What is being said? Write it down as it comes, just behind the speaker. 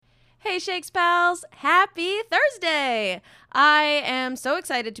Hey Shakes Pals, happy Thursday! I am so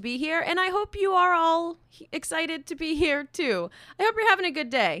excited to be here, and I hope you are all excited to be here too. I hope you're having a good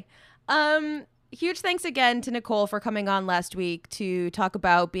day. Huge thanks again to Nicole for coming on last week to talk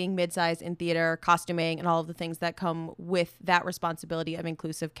about being mid-size in theater, costuming, and all of the things that come with that responsibility of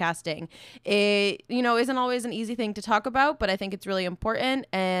inclusive casting. It, isn't always an easy thing to talk about, but I think it's really important,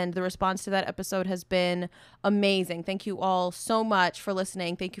 and the response to that episode has been amazing. Thank you all so much for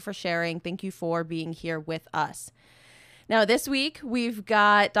listening. Thank you for sharing. Thank you for being here with us. Now, this week, we've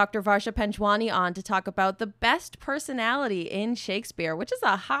got Dr. Varsha Panjwani on to talk about the best personality in Shakespeare, which is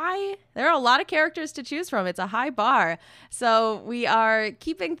there are a lot of characters to choose from. It's a high bar. So we are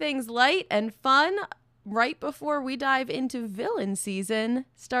keeping things light and fun right before we dive into villain season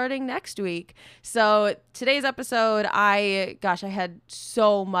starting next week. So today's episode, I had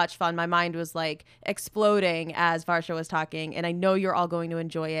so much fun. My mind was like exploding as Varsha was talking, and I know you're all going to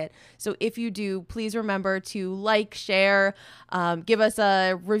enjoy it. So if you do, please remember to like, share, give us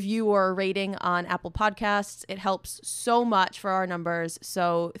a review or a rating on Apple Podcasts. It helps so much for our numbers.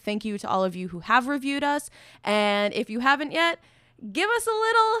 So thank you to all of you who have reviewed us. And if you haven't yet, give us a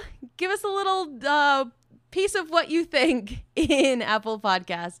little piece of what you think in Apple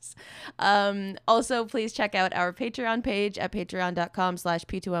Podcasts. Also, please check out our Patreon page at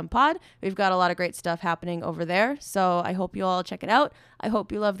patreon.com/P2Mpod. We've got a lot of great stuff happening over there. So I hope you all check it out. I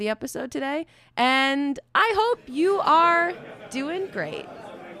hope you love the episode today. And I hope you are doing great.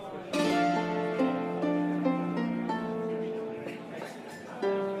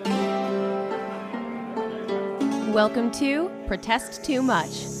 Welcome to Protest Too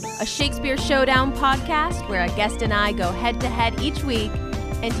Much, a Shakespeare Showdown podcast where a guest and I go head-to-head each week,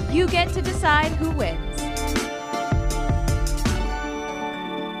 and you get to decide who wins.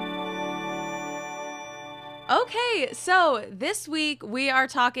 Okay, so this week we are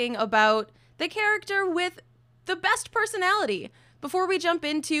talking about the character with the best personality. Before we jump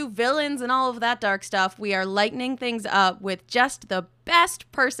into villains and all of that dark stuff, we are lightening things up with just the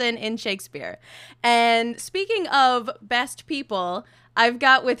best person in Shakespeare. And speaking of best people, I've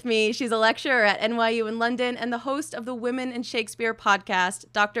got with me, she's a lecturer at NYU in London and the host of the Women in Shakespeare podcast,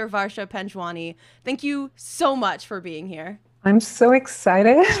 Dr. Varsha Panjwani. Thank you so much for being here. I'm so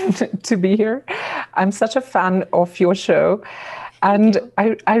excited to be here. I'm such a fan of your show. And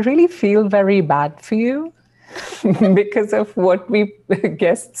I really feel very bad for you. Because of what we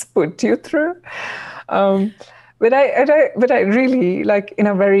guests put you through, but I really, like, in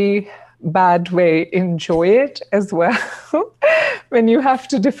a very bad way, enjoy it as well. When you have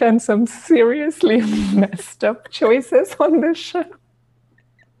to defend some seriously messed up choices on this show,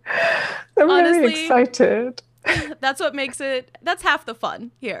 I'm honestly, very excited. That's what makes it. That's half the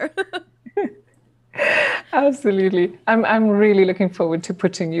fun here. Absolutely, I'm really looking forward to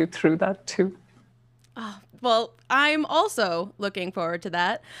putting you through that too. Oh. Well, I'm also looking forward to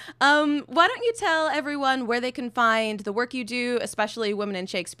that. Why don't you tell everyone where they can find the work you do, especially Women in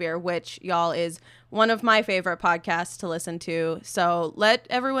Shakespeare, which, y'all, is one of my favorite podcasts to listen to. So let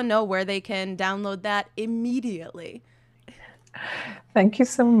everyone know where they can download that immediately. Thank you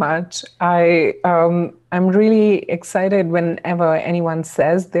so much. I'm really excited whenever anyone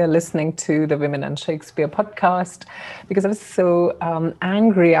says they're listening to the Women in Shakespeare podcast, because I was so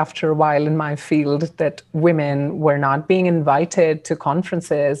angry after a while in my field that women were not being invited to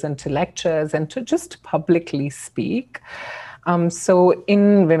conferences and to lectures and to just publicly speak. So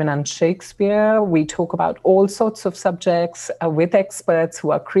in Women and Shakespeare, we talk about all sorts of subjects with experts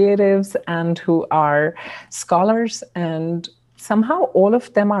who are creatives and who are scholars, and somehow all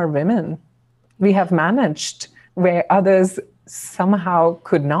of them are women. We have managed, where others somehow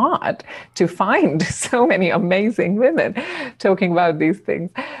could not, to find so many amazing women talking about these things.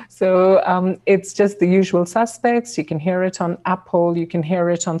 So it's just the usual suspects. You can hear it on Apple, you can hear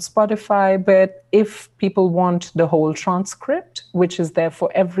it on Spotify, but if people want the whole transcript, which is there for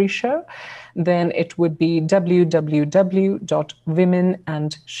every show, then it would be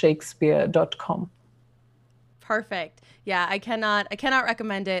www.womenandshakespeare.com. Perfect. Yeah, I cannot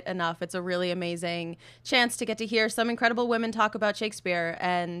recommend it enough. It's a really amazing chance to get to hear some incredible women talk about Shakespeare.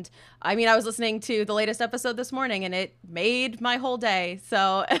 And I mean, I was listening to the latest episode this morning and it made my whole day.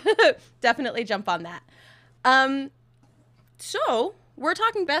 So definitely jump on that. So we're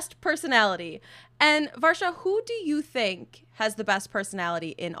talking best personality. And Varsha, who do you think has the best personality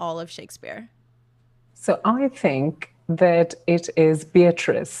in all of Shakespeare? So I think that it is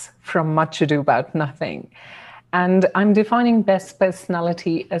Beatrice from Much Ado About Nothing. And I'm defining best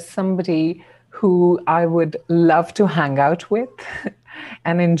personality as somebody who I would love to hang out with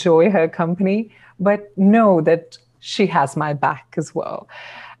and enjoy her company, but know that she has my back as well.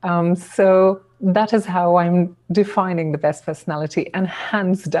 So that is how I'm defining the best personality. And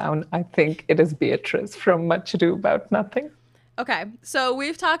hands down, I think it is Beatrice from Much Ado About Nothing. Okay, so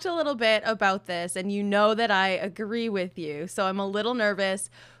we've talked a little bit about this, and you know that I agree with you. So I'm a little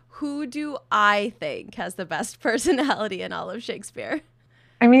nervous. Who do I think has the best personality in all of Shakespeare?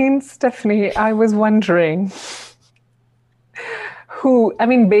 I mean, Stephanie, I was wondering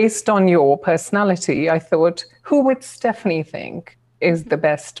based on your personality, I thought, who would Stephanie think is the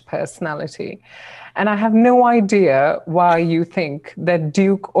best personality? And I have no idea why you think that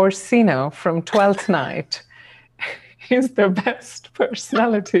Duke Orsino from Twelfth Night is the best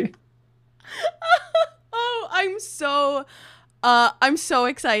personality. Oh, I'm so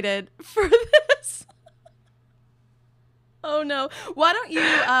excited for this. Oh no. Why don't you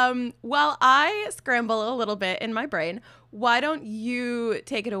while I scramble a little bit in my brain, why don't you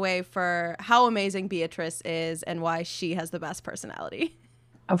take it away for how amazing Beatrice is and why she has the best personality?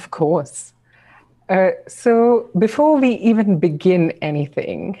 Of course. So before we even begin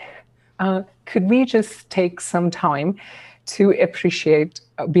anything, could we just take some time to appreciate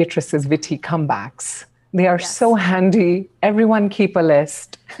Beatrice's witty comebacks? They are so handy. Everyone keep a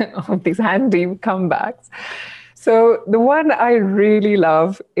list of these handy comebacks. So the one I really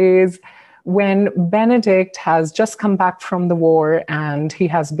love is when Benedict has just come back from the war and he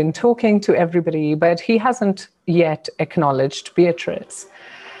has been talking to everybody, but he hasn't yet acknowledged Beatrice.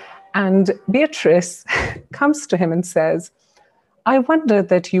 And Beatrice comes to him and says, I wonder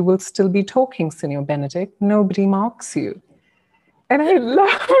that you will still be talking, Signor Benedict. Nobody marks you. And I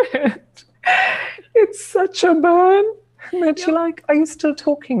love it. It's such a burn that you're like, are you still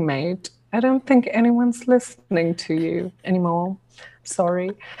talking, mate? I don't think anyone's listening to you anymore.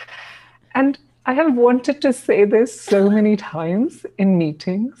 Sorry. And I have wanted to say this so many times in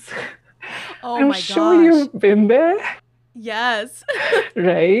meetings. Oh I'm my sure gosh. you've been there. Yes.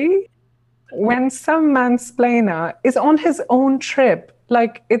 Right? When some mansplainer is on his own trip,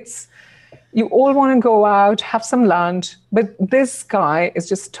 like you all want to go out, have some lunch, but this guy is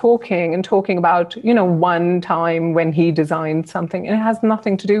just talking and talking about, one time when he designed something, and it has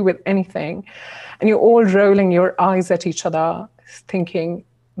nothing to do with anything. And you're all rolling your eyes at each other, thinking,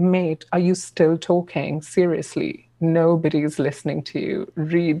 mate, are you still talking? Seriously, nobody's listening to you.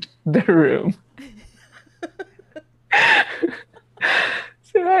 Read the room.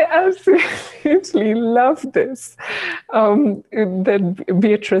 So I absolutely love this that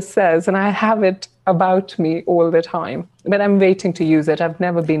Beatrice says, and I have it about me all the time, but I'm waiting to use it. I've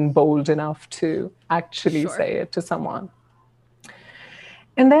never been bold enough to actually say it to someone.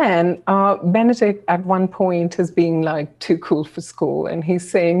 And then Benedict at one point is being like too cool for school, and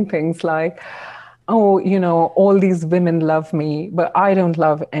he's saying things like, oh, all these women love me, but I don't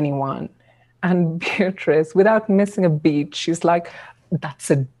love anyone. And Beatrice, without missing a beat, she's like,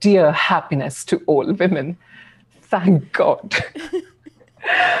 that's a dear happiness to all women. Thank God.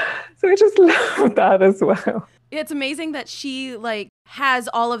 So I just love that as well. It's amazing that she has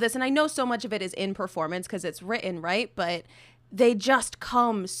all of this. And I know so much of it is in performance because it's written, right? But they just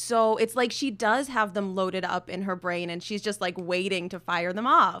come so, it's like she does have them loaded up in her brain and she's just waiting to fire them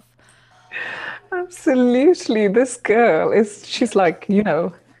off. Absolutely. This girl she's like,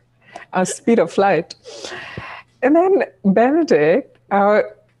 a speed of light. And then Benedict,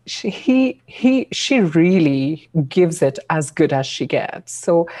 she really gives it as good as she gets.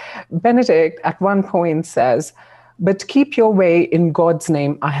 So Benedict at one point says, but keep your way, in God's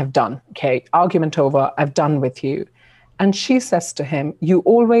name I have done. Okay, argument over, I've done with you. And she says to him, you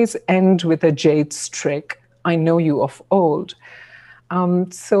always end with a jade's trick. I know you of old.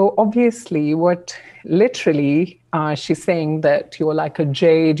 So obviously she's saying that you're like a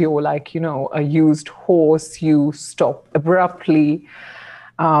jade, you're like, a used horse, you stop abruptly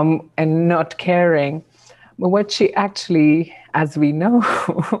and not caring. But what she actually, as we know,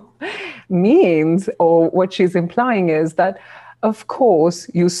 means, or what she's implying is that, of course,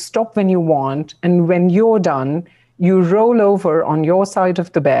 you stop when you want, and when you're done, you roll over on your side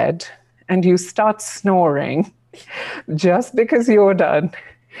of the bed and you start snoring just because you're done,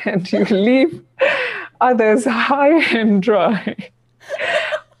 and you leave others high and dry,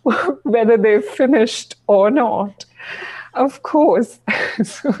 whether they've finished or not. Of course.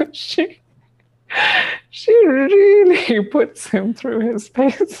 So she really puts him through his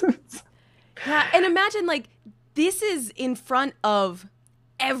paces. Yeah, and imagine this is in front of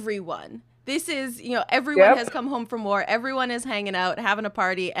everyone. This is, everyone has come home from war. Everyone is hanging out, having a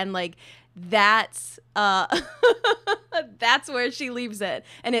party, and that's that's where she leaves it.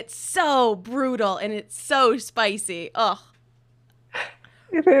 And it's so brutal and it's so spicy. Ugh.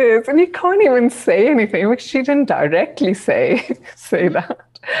 It is. And you can't even say anything, because she didn't directly say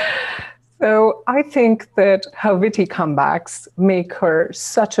that. So I think that her witty comebacks make her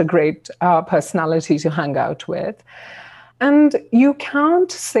such a great personality to hang out with. And you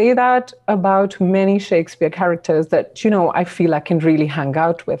can't say that about many Shakespeare characters that, I feel I can really hang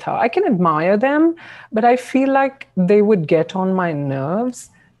out with her. I can admire them, but I feel like they would get on my nerves.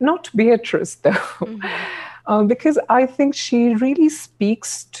 Not Beatrice, though. Mm-hmm. Because I think she really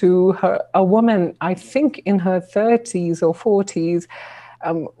speaks to a woman, I think in her 30s or 40s.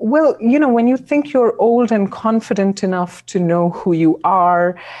 When you think you're old and confident enough to know who you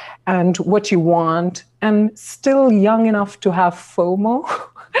are and what you want, and still young enough to have FOMO.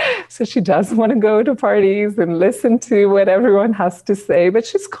 So she does want to go to parties and listen to what everyone has to say, but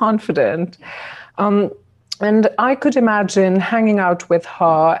she's confident. And I could imagine hanging out with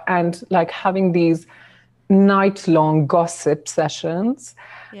her and like having these night-long gossip sessions,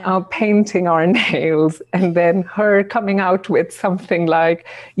 painting our nails, and then her coming out with something like,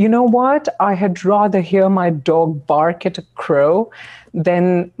 you know what, I had rather hear my dog bark at a crow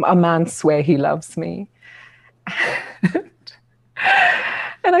than a man swear he loves me.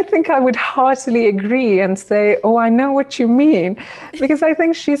 And I think I would heartily agree and say, oh, I know what you mean, because I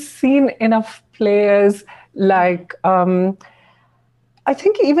think she's seen enough players like, I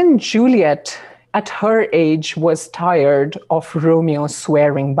think even Juliet at her age was tired of Romeo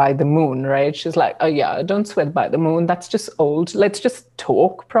swearing by the moon, right? She's like, oh yeah, don't swear by the moon. That's just old. Let's just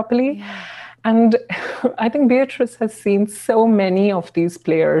talk properly. Yeah. And I think Beatrice has seen so many of these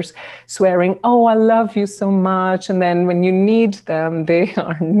players swearing, oh, I love you so much. And then when you need them, they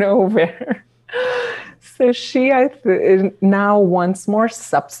are nowhere. So she now wants more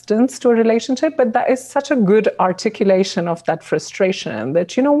substance to a relationship, but that is such a good articulation of that frustration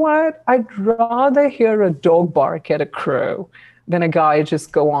that, you know what, I'd rather hear a dog bark at a crow than a guy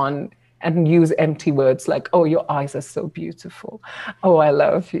just go on and use empty words like, oh, your eyes are so beautiful. Oh, I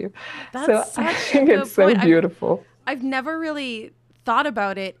love you. That's so I think it's so beautiful. I've never really thought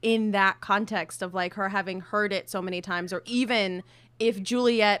about it in that context of like her having heard it so many times, or even if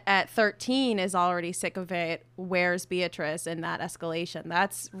Juliet at 13 is already sick of it, where's Beatrice in that escalation?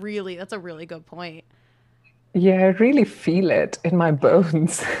 That's a really good point. Yeah, I really feel it in my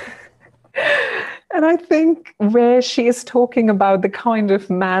bones. And I think where she is talking about the kind of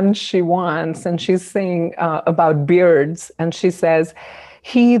man she wants, and she's saying about beards, and she says,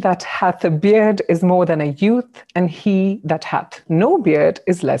 he that hath a beard is more than a youth, and he that hath no beard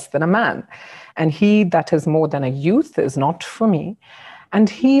is less than a man. And he that is more than a youth is not for me. And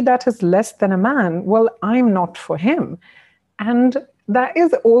he that is less than a man, well, I'm not for him. And that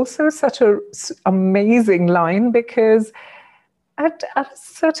is also such an amazing line, because at a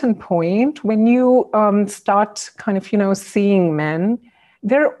certain point, when you start kind of, seeing men,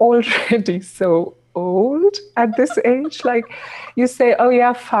 they're already so old at this age. Like you say, oh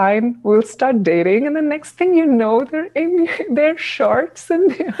yeah, fine, we'll start dating. And the next thing you know, they're in their shorts and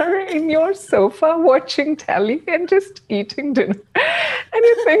they're in your sofa watching telly and just eating dinner. And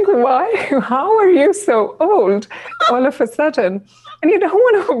you think, why? How are you so old all of a sudden? And you don't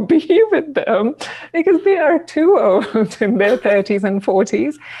want to be with them because they are too old in their 30s and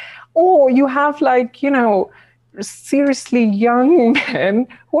 40s. Or you have seriously young men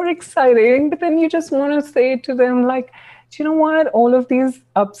who are exciting, but then you just want to say to them, like, do you know what? All of these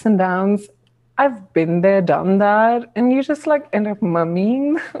ups and downs, I've been there, done that. And you just end up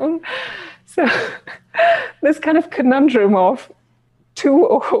mumming them. So this kind of conundrum of too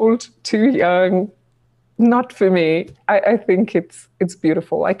old, too young, not for me. I think it's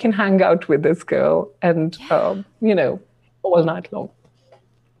beautiful. I can hang out with this girl and, all night long.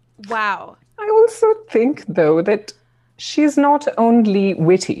 Wow. I also think, though, that she's not only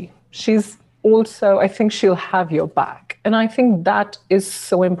witty, she's also, I think she'll have your back. And I think that is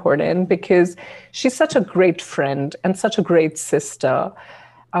so important because she's such a great friend and such a great sister.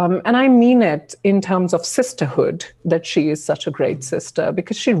 And I mean it in terms of sisterhood, that she is such a great sister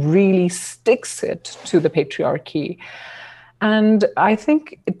because she really sticks it to the patriarchy. And I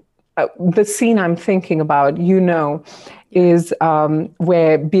think the scene I'm thinking about, is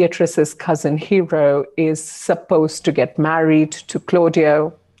where Beatrice's cousin Hero is supposed to get married to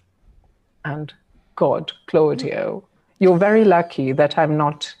Claudio. And God, Claudio, you're very lucky that I'm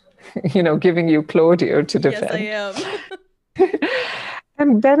not, giving you Claudio to defend. Yes, I am.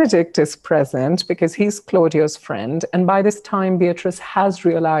 And Benedict is present because he's Claudio's friend. And by this time, Beatrice has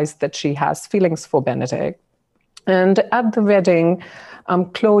realized that she has feelings for Benedict. And at the wedding,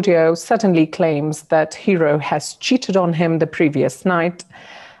 Claudio suddenly claims that Hero has cheated on him the previous night.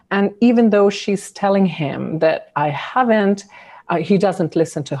 And even though she's telling him that I haven't, he doesn't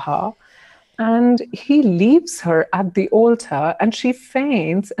listen to her. And he leaves her at the altar and she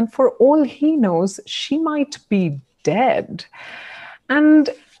faints. And for all he knows, she might be dead. And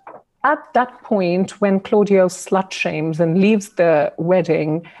at that point, when Claudio slut shames and leaves the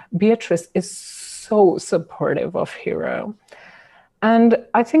wedding, Beatrice is so supportive of Hero. And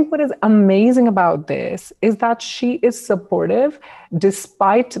I think what is amazing about this is that she is supportive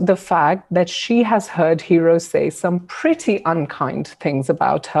despite the fact that she has heard Hero say some pretty unkind things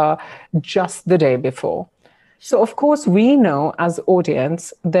about her just the day before. So, of course, we know as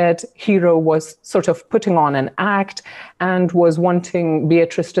audience that Hero was sort of putting on an act and was wanting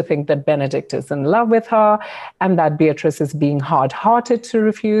Beatrice to think that Benedict is in love with her and that Beatrice is being hard-hearted to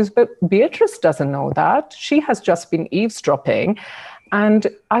refuse. But Beatrice doesn't know that. She has just been eavesdropping. And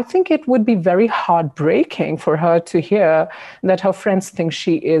I think it would be very heartbreaking for her to hear that her friends think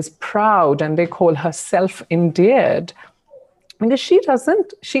she is proud and they call her self-endeared. Because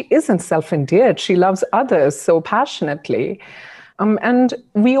she isn't self-endeared. She loves others so passionately. And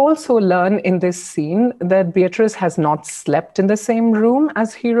we also learn in this scene that Beatrice has not slept in the same room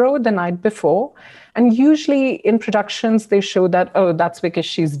as Hero the night before. And usually in productions, they show that, oh, that's because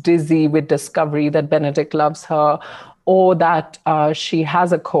she's dizzy with discovery that Benedict loves her, or that she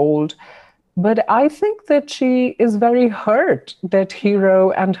has a cold. But I think that she is very hurt that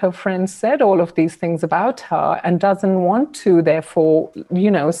Hero and her friends said all of these things about her and doesn't want to, therefore,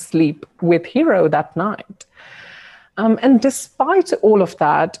 sleep with Hero that night. And despite all of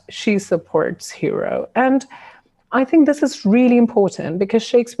that, she supports Hero. And I think this is really important because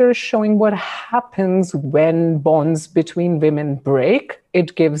Shakespeare is showing what happens when bonds between women break.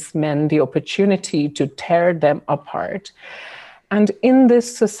 It gives men the opportunity to tear them apart. And in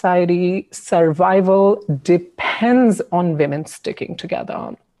this society, survival depends on women sticking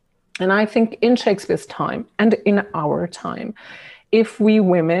together. And I think in Shakespeare's time and in our time, if we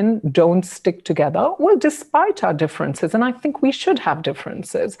women don't stick together, well, despite our differences, and I think we should have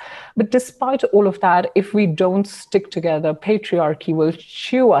differences, but despite all of that, if we don't stick together, patriarchy will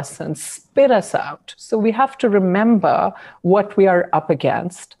chew us and spit us out. So we have to remember what we are up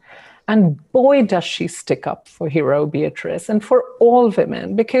against. And boy, does she stick up for Hero Beatrice and for all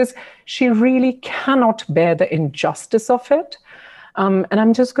women, because she really cannot bear the injustice of it. And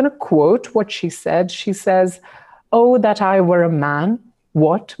I'm just going to quote what she said. She says, "Oh, that I were a man,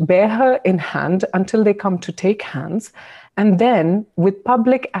 what? Bear her in hand until they come to take hands. And then, with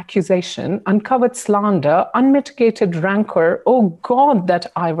public accusation, uncovered slander, unmitigated rancor, oh God,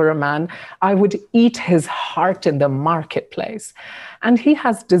 that I were a man, I would eat his heart in the marketplace." And he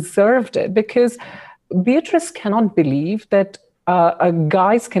has deserved it, because Beatrice cannot believe that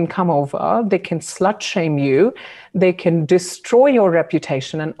guys can come over, they can slut shame you, they can destroy your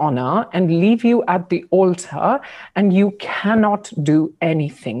reputation and honor and leave you at the altar, and you cannot do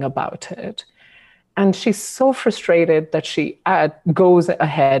anything about it. And she's so frustrated that she goes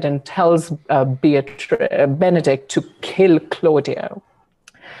ahead and tells Benedict to kill Claudio.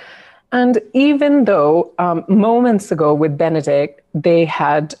 And even though moments ago with Benedict, they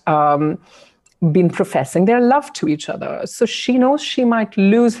had been professing their love to each other. So she knows she might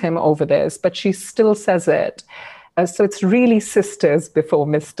lose him over this, but she still says it. So it's really sisters before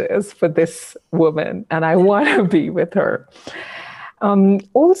misters for this woman, and I want to be with her.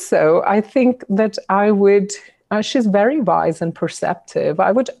 Also, I think that she's very wise and perceptive.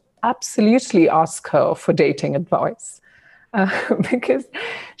 I would absolutely ask her for dating advice. Because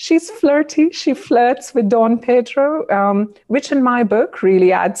she's flirty. She flirts with Don Pedro, which in my book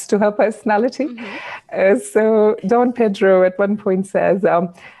really adds to her personality. Mm-hmm. So Don Pedro at one point says,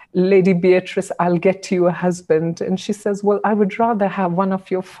 "Lady Beatrice, I'll get you a husband." And she says, "Well, I would rather have one of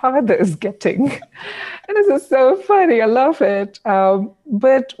your fathers getting." And this is so funny. I love it.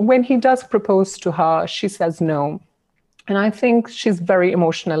 But when he does propose to her, she says no. And I think she's very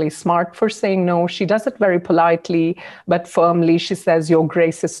emotionally smart for saying no. She does it very politely, but firmly. She says, "Your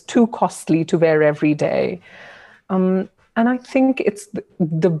grace is too costly to wear every day." And I think it's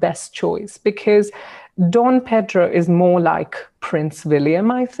the best choice, because Don Pedro is more like Prince William,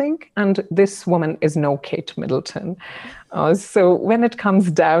 I think, and this woman is no Kate Middleton. So when it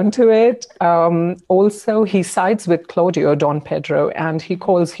comes down to it, also he sides with Claudio, Don Pedro, and he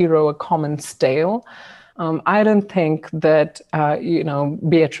calls Hero a common stale. I don't think that,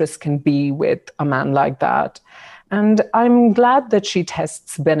 Beatrice can be with a man like that. And I'm glad that she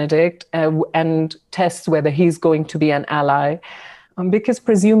tests Benedict and tests whether he's going to be an ally, because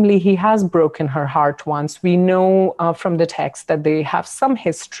presumably he has broken her heart once. We know from the text that they have some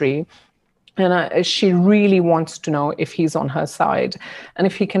history, and she really wants to know if he's on her side and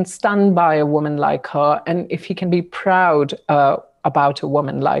if he can stand by a woman like her and if he can be proud about a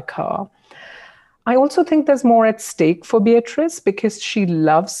woman like her. I also think there's more at stake for Beatrice because she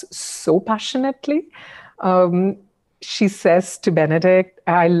loves so passionately. Um, she says to Benedict,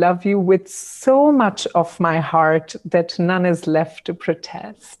 I love you with so much of my heart that none is left to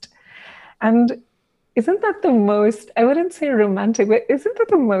protest. And isn't that the most, I wouldn't say romantic, but isn't that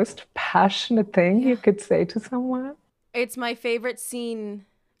the most passionate thing you Yeah. could say to someone? It's my favorite scene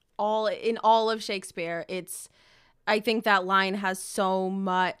all of Shakespeare. I think that line has so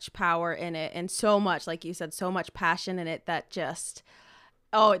much power in it and so much, like you said, so much passion in it that just,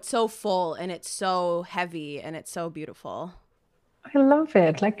 oh, it's so full and it's so heavy and it's so beautiful. I love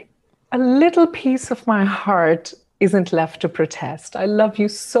it. Like a little piece of my heart isn't left to protest. I love you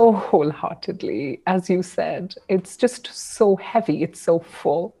so wholeheartedly, as you said. It's just so heavy, it's so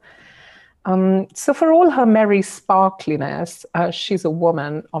full. So, for all her merry sparkliness, she's a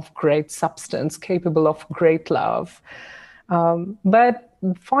woman of great substance, capable of great love. But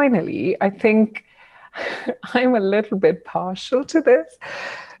finally, I think I'm a little bit partial to this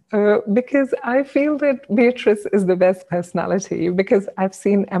because I feel that Beatrice is the best personality because I've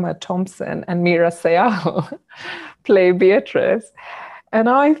seen Emma Thompson and Mira Sayal play Beatrice. And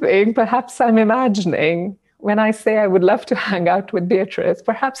I think perhaps I'm imagining when I say I would love to hang out with Beatrice,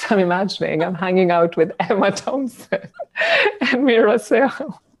 perhaps I'm imagining I'm hanging out with Emma Thompson and Mira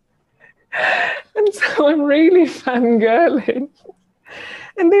Sayal. And so I'm really fangirling.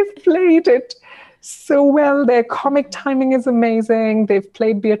 And they've played it so well. Their comic timing is amazing. They've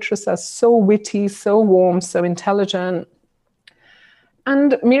played Beatrice as so witty, so warm, so intelligent.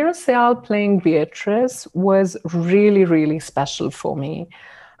 And Mira Sayal playing Beatrice was really, really special for me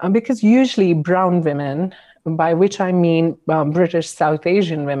because usually brown women, by which I mean British South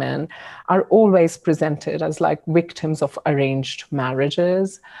Asian women, are always presented as like victims of arranged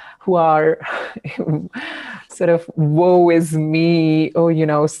marriages who are sort of woe is me, or, you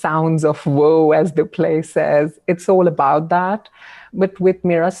know, sounds of woe, as the play says. It's all about that. But with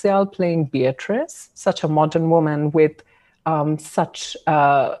Mira Sayal playing Beatrice, such a modern woman with such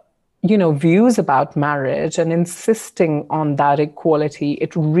views about marriage and insisting on that equality,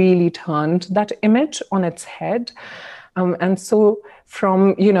 it really turned that image on its head. And so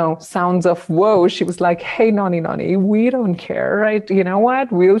from, sounds of woe, she was like, hey, nonny, we don't care, right? You know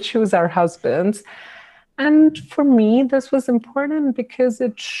what? We'll choose our husbands. And for me, this was important because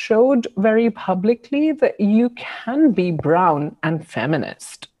it showed very publicly that you can be brown and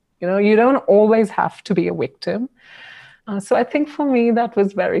feminist. You don't always have to be a victim. So I think for me, that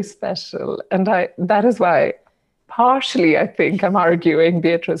was very special. And that is why, partially, I think I'm arguing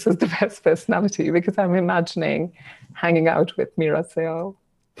Beatrice is the best personality because I'm imagining hanging out with Mira Sayal.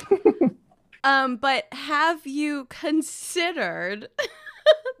 But have you considered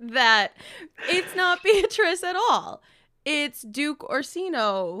that it's not Beatrice at all? It's Duke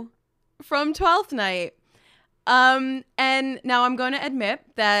Orsino from Twelfth Night. And now I'm going to admit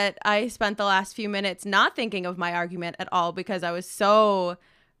that I spent the last few minutes not thinking of my argument at all because I was so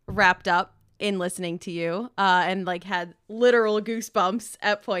wrapped up in listening to you, and like had literal goosebumps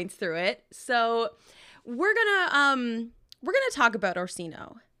at points through it. So we're gonna talk about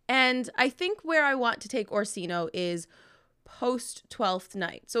Orsino. And I think where I want to take Orsino is post 12th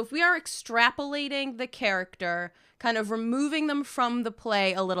Night. So if we are extrapolating the character, kind of removing them from the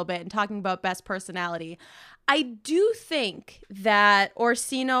play a little bit and talking about best personality, I do think that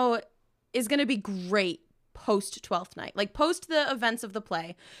Orsino is going to be great post 12th Night, like post the events of the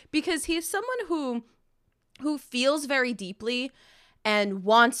play, because he's someone who feels very deeply and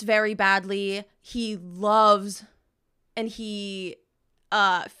wants very badly. He loves and he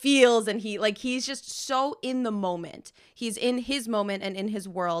feels, and he's just so in the moment. He's in his moment and in his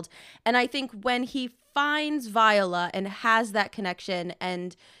world. And I think when he finds Viola and has that connection,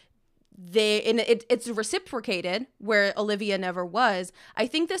 and it's reciprocated where Olivia never was, I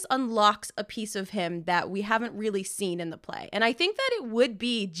think this unlocks a piece of him that we haven't really seen in the play. And I think that it would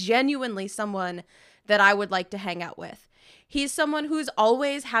be genuinely someone that I would like to hang out with. He's someone who's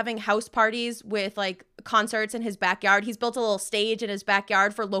always having house parties with like concerts in his backyard. He's built a little stage in his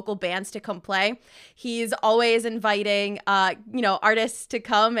backyard for local bands to come play. He's always inviting, artists to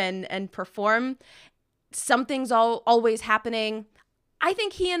come and perform. Something's always happening. I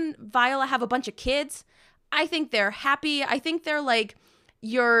think he and Viola have a bunch of kids. I think they're happy. I think they're like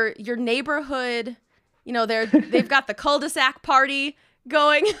your neighborhood. They've got the cul-de-sac party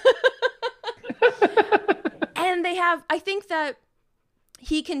going. And I think that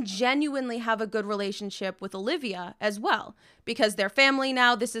he can genuinely have a good relationship with Olivia as well, because they're family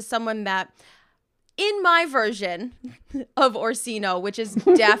now. This is someone that, in my version of Orsino, which is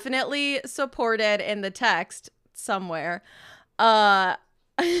definitely supported in the text somewhere,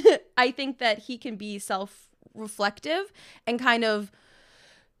 I think that he can be self-reflective and kind of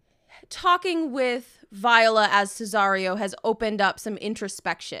talking with Viola as Cesario has opened up some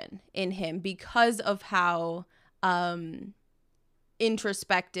introspection in him because of how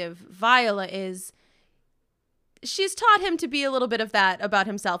introspective Viola is. She's taught him to be a little bit of that about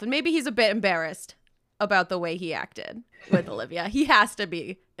himself, and maybe he's a bit embarrassed about the way he acted with Olivia. He has to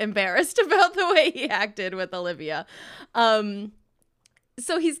be embarrassed about the way he acted with Olivia.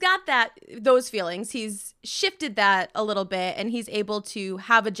 So he's got those feelings. He's shifted that a little bit, and he's able to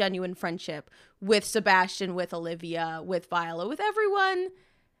have a genuine friendship with Sebastian, with Olivia, with Viola, with everyone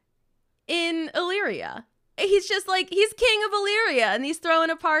in Illyria. He's just like, he's king of Illyria, and he's throwing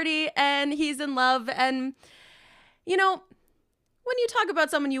a party, and he's in love. And, you know, when you talk about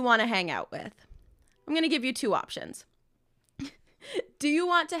someone you want to hang out with, I'm going to give you two options. Do you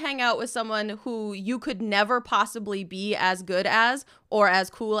want to hang out with someone who you could never possibly be as good as, or as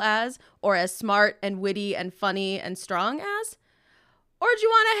cool as, or as smart and witty and funny and strong as? Or do you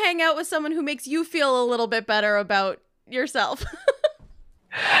want to hang out with someone who makes you feel a little bit better about yourself?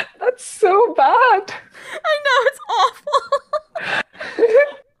 That's so bad. I know, it's awful.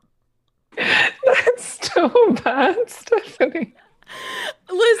 That's so bad, Stephanie.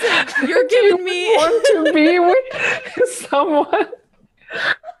 Listen, you're giving me... want to be with someone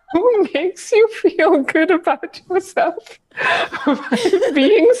who makes you feel good about yourself by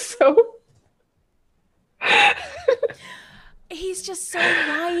being so... He's just so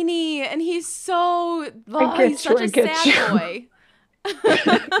whiny, and he's so... he's such a sad boy.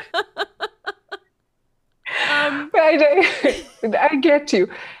 I get you.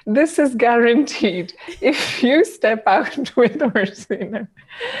 This is guaranteed. If you step out with Orsina,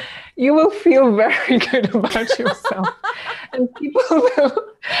 you will feel very good about yourself, and people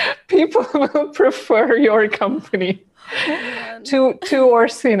will prefer your company to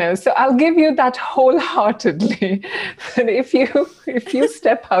Orsina. So I'll give you that wholeheartedly. That if you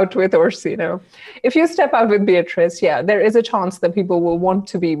step out with Orsina, if you step out with Beatrice, yeah, there is a chance that people will want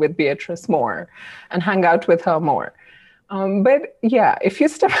to be with Beatrice more and hang out with her more. But yeah, if you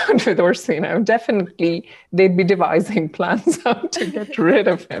step out with Orsino, definitely they'd be devising plans how to get rid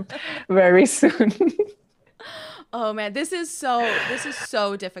of him very soon. Oh man, this is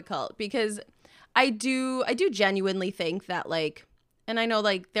so difficult, because I do genuinely think that, like, and I know,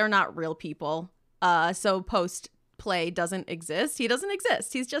 like, they're not real people, so post play doesn't exist. He doesn't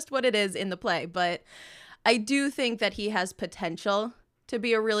exist. He's just what it is in the play. But I do think that he has potential to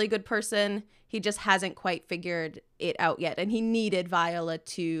be a really good person. He just hasn't quite figured it out yet. And he needed Viola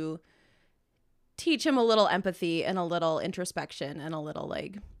to teach him a little empathy and a little introspection and a little,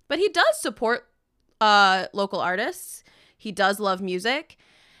 like, but he does support local artists. He does love music,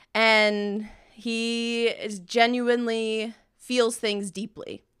 and he is genuinely feels things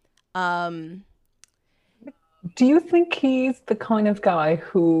deeply. Do you think he's the kind of guy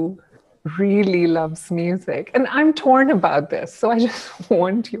who really loves music? And I'm torn about this, so I just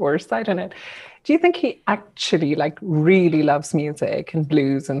want your side on it. Do you think he actually, like, really loves music and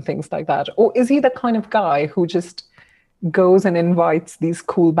blues and things like that? Or is he the kind of guy who just goes and invites these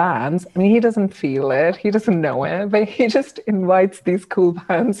cool bands? I mean, he doesn't feel it, he doesn't know it, but he just invites these cool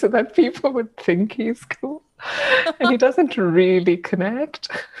bands so that people would think he's cool. And he doesn't really connect.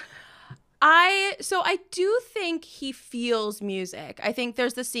 I do think he feels music. I think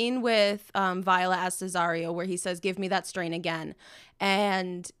there's the scene with Viola as Cesario where he says, "Give me that strain again."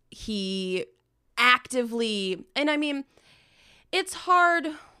 And he actively, and I mean, it's hard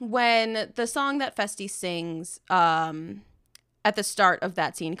when the song that Festi sings at the start of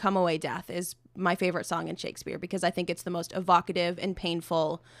that scene, "Come Away Death," is my favorite song in Shakespeare because I think it's the most evocative and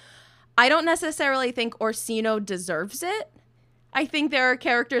painful. I don't necessarily think Orsino deserves it. I think there are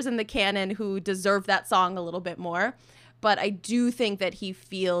characters in the canon who deserve that song a little bit more, but I do think that he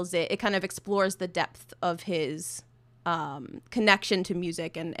feels it. It kind of explores the depth of his connection to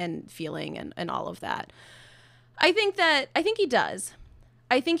music and feeling and all of that. I think he does.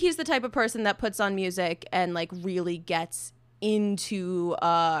 I think he's the type of person that puts on music and, like, really gets into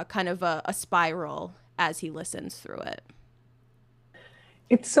kind of a spiral as he listens through it.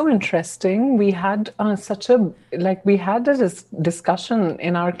 It's so interesting. We had we had a discussion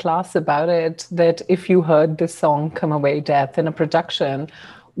in our class about it, that if you heard this song, "Come Away Death," in a production,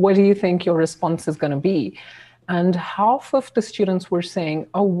 what do you think your response is going to be? And half of the students were saying,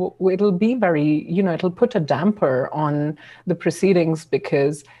 oh, it'll be very, it'll put a damper on the proceedings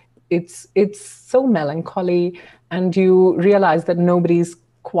because it's so melancholy and you realize that nobody's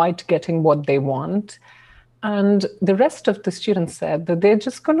quite getting what they want. And the rest of the students said that they're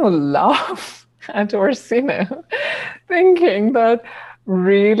just going to laugh at Orsino, thinking that,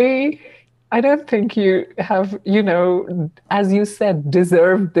 Really? I don't think you have, as you said,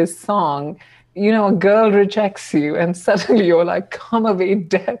 deserved this song. A girl rejects you, and suddenly you're like, come away,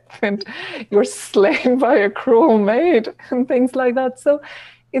 death, and you're slain by a cruel maid, and things like that. So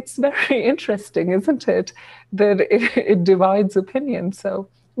it's very interesting, isn't it, that it divides opinion. So,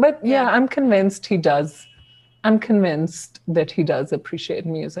 but yeah, Yeah. I'm convinced he does. I'm convinced that he does appreciate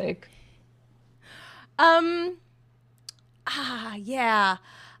music. Yeah.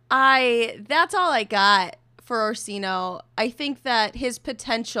 That's all I got for Orsino. I think that his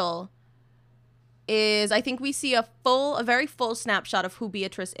potential is, I think we see a very full snapshot of who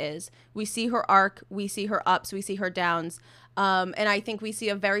Beatrice is. We see her arc, we see her ups, we see her downs. And I think we see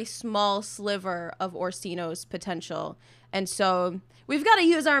a very small sliver of Orsino's potential. And so we've got to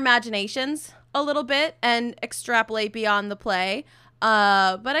use our imaginations a little bit and extrapolate beyond the play.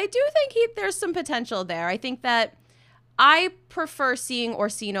 But I do think there's some potential there. I think that I prefer seeing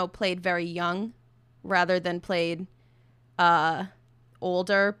Orsino played very young rather than played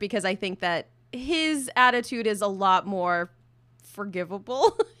older, because I think that his attitude is a lot more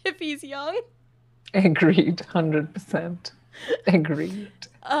forgivable if he's young. Agreed, 100%. Agreed.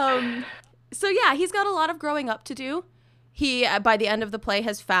 So yeah, he's got a lot of growing up to do. He, by the end of the play,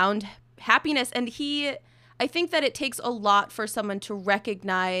 has found happiness, and I think that it takes a lot for someone to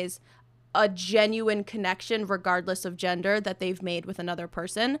recognize a genuine connection, regardless of gender, that they've made with another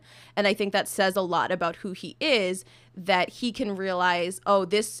person. And I think that says a lot about who he is, that he can realize, oh,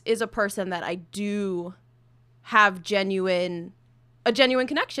 this is a person that I do have a genuine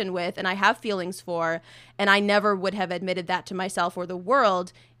connection with, and I have feelings for, and I never would have admitted that to myself or the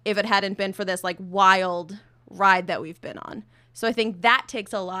world if it hadn't been for this like wild ride that we've been on. So I think that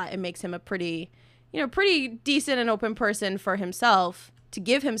takes a lot and makes him a pretty decent and open person for himself, to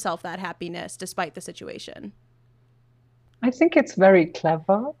give himself that happiness despite the situation. I think it's very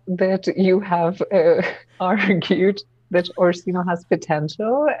clever that you have argued that Orsino has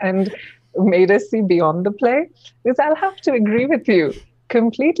potential and made us see beyond the play, because I'll have to agree with you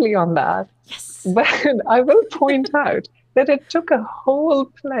completely on that. Yes. But I will point out that it took a whole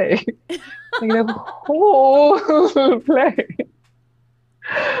play, a whole play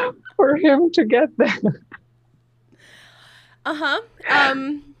for him to get there.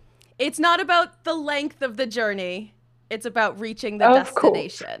 It's not about the length of the journey. It's about reaching the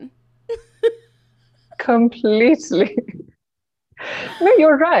destination. Completely. No,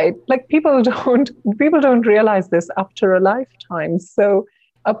 you're right. Like people don't realize this after a lifetime. So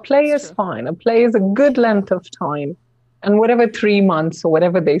a play is fine. A play is a good length of time. And whatever 3 months or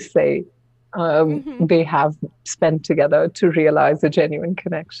whatever they say, they have spent together to realize a genuine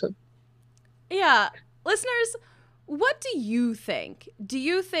connection. Yeah. Listeners, what do you think? Do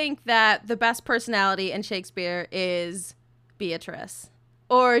you think that the best personality in Shakespeare is Beatrice?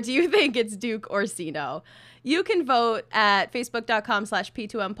 Or do you think it's Duke Orsino? You can vote at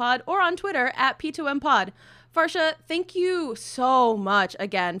facebook.com/P2Mpod or on Twitter at P2Mpod. Varsha, thank you so much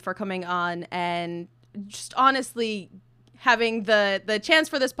again for coming on and just honestly having the chance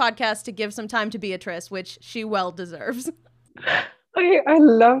for this podcast to give some time to Beatrice, which she well deserves. I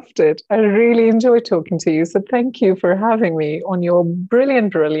loved it. I really enjoyed talking to you. So thank you for having me on your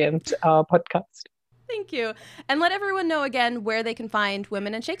brilliant podcast. Thank you. And let everyone know again where they can find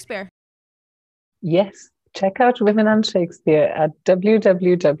Women and Shakespeare. Yes. Check out Women and Shakespeare at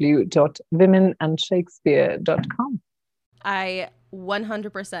www.womenandshakespeare.com. I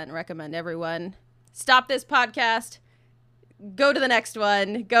 100% recommend everyone stop this podcast, go to the next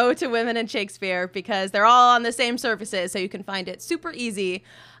one, go to Women and Shakespeare, because they're all on the same services, so you can find it super easy,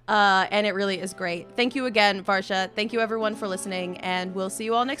 and it really is great. Thank you again, Varsha. Thank you everyone for listening, and we'll see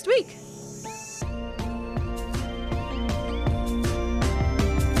you all next week.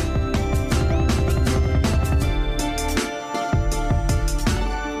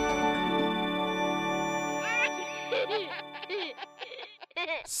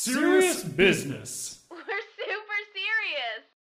 Serious business.